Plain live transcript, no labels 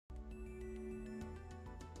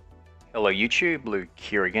Hello YouTube, Luke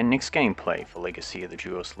here again. Next gameplay for Legacy of the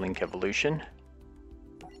Duels Link Evolution.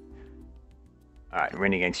 Alright,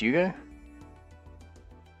 Rin against Yugo.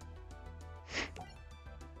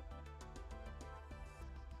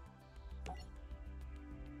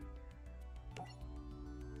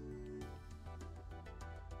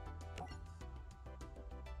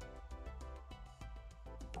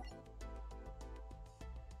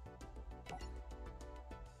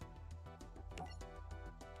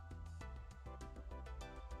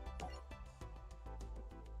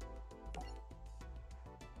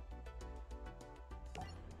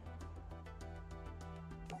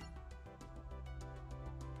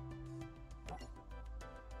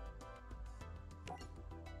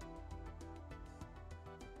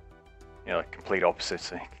 Yeah, like complete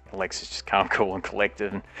opposites. Alex is just calm, cool, and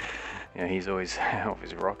collected, and you know, he's always off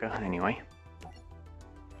his rocker. Anyway.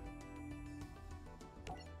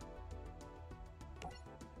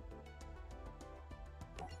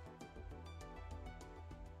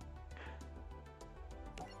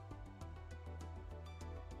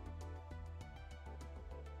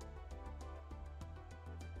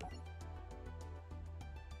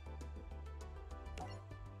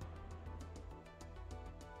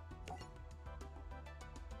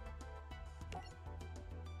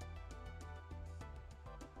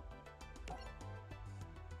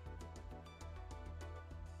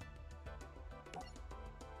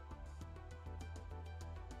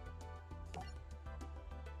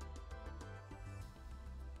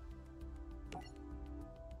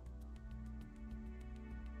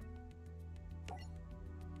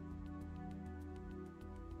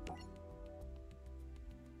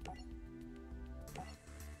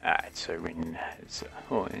 Alright, so Rin is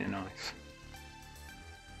oh, yeah, nice.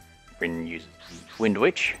 Rin uses Wind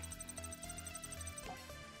Witch.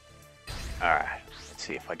 Alright, let's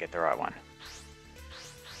see if I get the right one.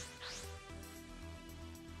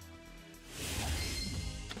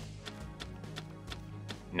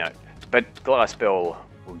 No, but Glass Bell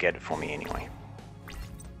will get it for me anyway.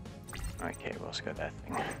 Okay, we also got that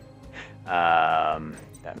thing.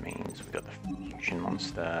 That means we got the fusion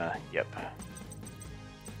monster. Yep.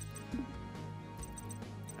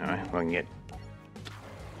 Alright, we can get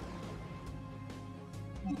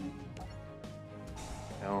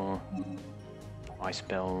Bell, Ice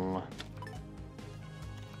Bell.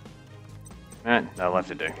 Alright, that'll have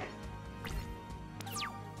to do.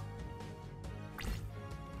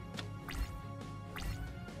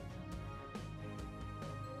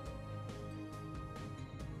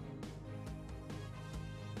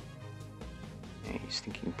 Yeah, he's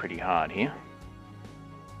thinking pretty hard here.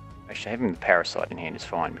 Actually, having the Parasite in hand is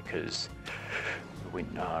fine because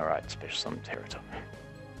alright, special summon Terratop.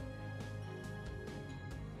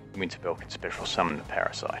 Winterbell can special summon the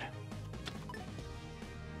Parasite.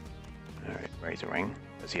 Alright, Razor Ring.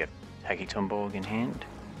 Does he have Taki Tomborg in hand?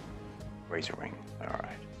 Razor Ring, alright.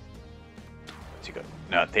 What's he got?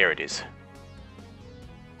 No, there it is.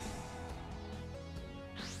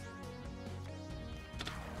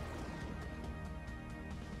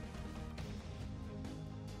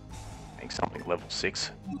 Something level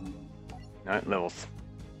 6. No, level.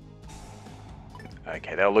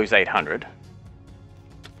 Okay, they'll lose 800.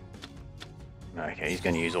 Okay, he's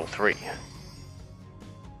going to use all 3.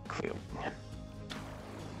 Clearly.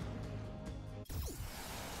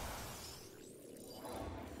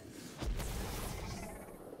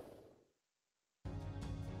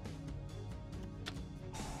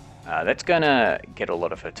 That's going to get a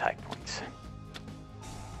lot of attack points.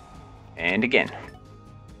 And again.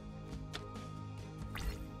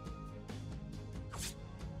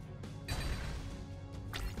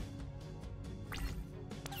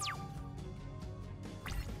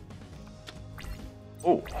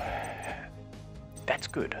 Oh, that's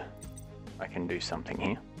good. I can do something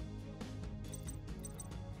here.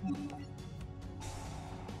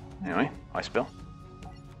 Anyway, Ice Bell.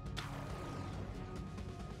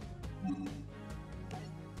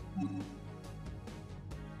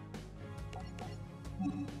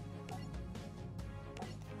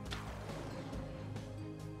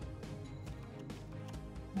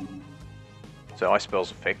 So Ice Bell's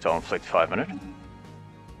effect, I'll inflict 500.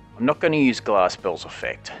 I'm not going to use Glass Bell's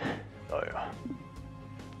effect, though.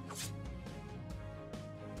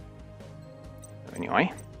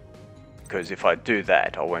 Anyway, because if I do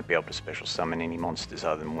that, I won't be able to special summon any monsters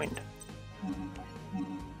other than Wind.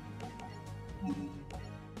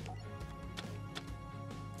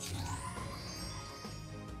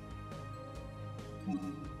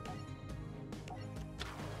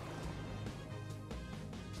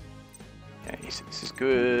 Okay, so this is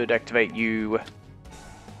good. Activate you.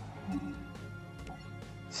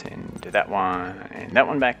 Send that one and that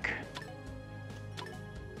one back.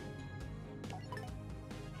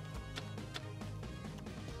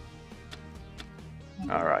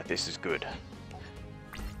 Alright, this is good.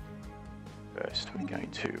 First, we're going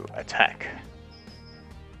to attack.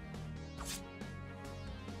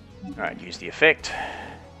 Alright, use the effect.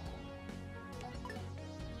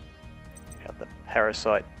 Have the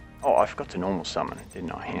Parasite. Oh, I forgot to normal summon,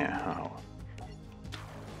 didn't I? Yeah. Oh.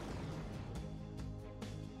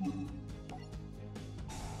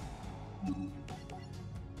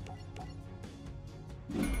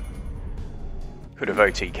 Could have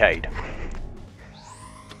OTK'd.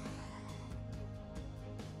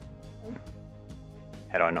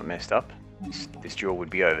 Had I not messed up, this duel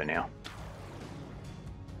would be over now.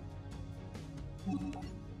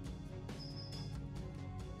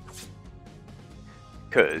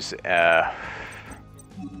 Because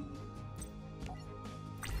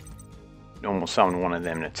normal summon one of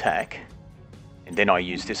them and attack, and then I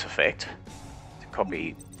use this effect to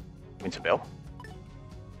copy Winterbell.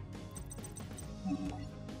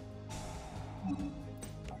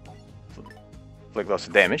 Inflict lots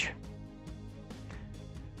of damage.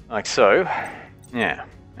 Like so. Yeah.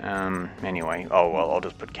 Anyway. Oh well, I'll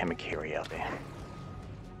just put Kamakiri out there.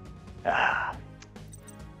 Ah.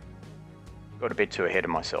 Got a bit too ahead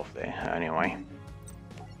of myself there. Anyway.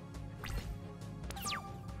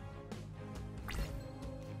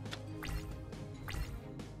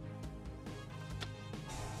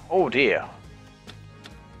 Oh dear.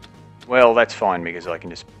 Well, that's fine because I can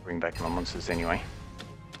just bring back my monsters anyway.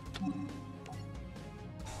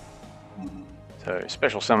 So,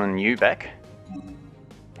 special summon you back.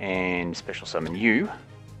 And special summon you.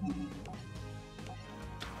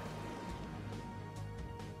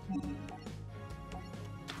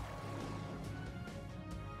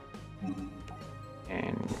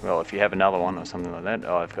 And, well, if you have another one or something like that,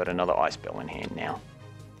 oh, I've got another Ice Bell in hand now.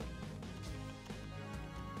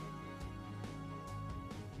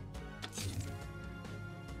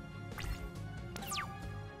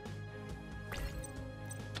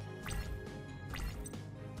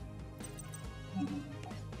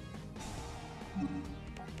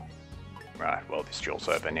 Right, well, this duel's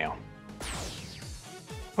over now.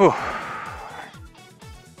 Whew.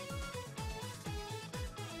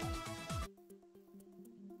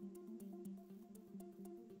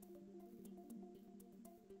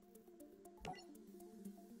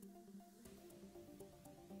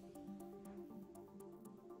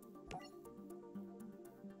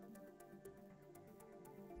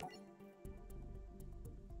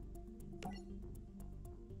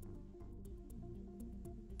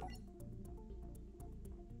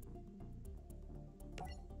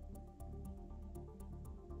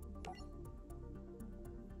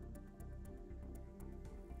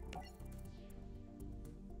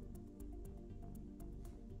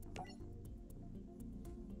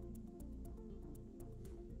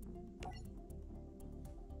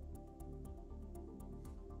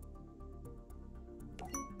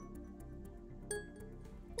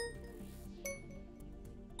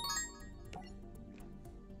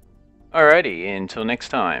 Alrighty, until next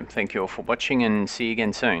time, thank you all for watching and see you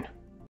again soon.